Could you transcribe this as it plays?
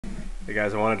Hey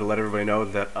guys, I wanted to let everybody know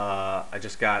that I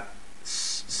just got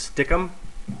Stickam,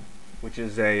 which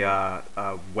is a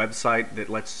website that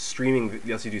lets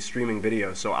you do streaming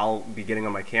video. So I'll be getting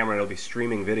on my camera, and it'll be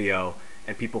streaming video,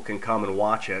 and people can come and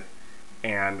watch it.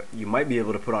 And you might be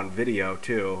able to put on video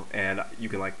too, and you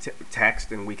can like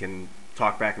text, and we can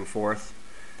talk back and forth.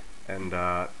 And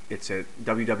it's at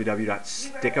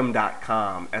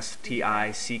www.stickam.com,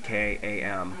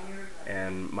 Stickam,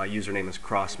 and my username is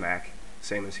Crossmack,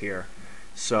 same as here.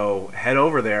 So head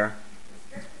over there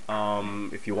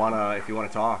if you wanna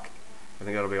talk. I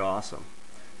think that'll be awesome.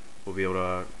 We'll be able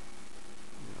to,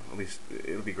 at least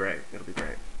it'll be great. It'll be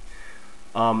great.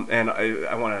 And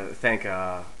I want to thank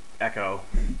Echo,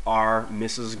 our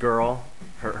Mrs. Girl.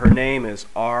 Her name is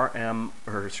RM.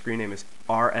 Her screen name is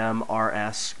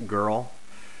RMRS Girl.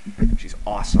 She's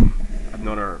awesome. I've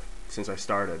known her since I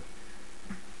started,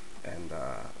 and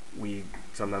we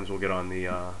sometimes we'll get on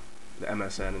the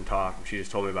MSN and talk. She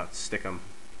just told me about Stickam.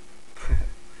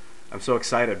 I'm so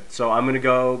excited. So I'm gonna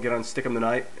go get on Stickam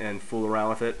tonight and fool around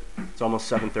with it. It's almost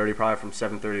 7:30, probably from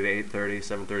 7:30 to 8:30,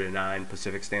 7:30 to 9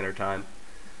 Pacific Standard Time.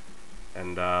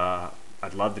 And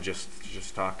I'd love to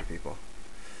just talk to people.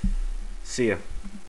 See ya.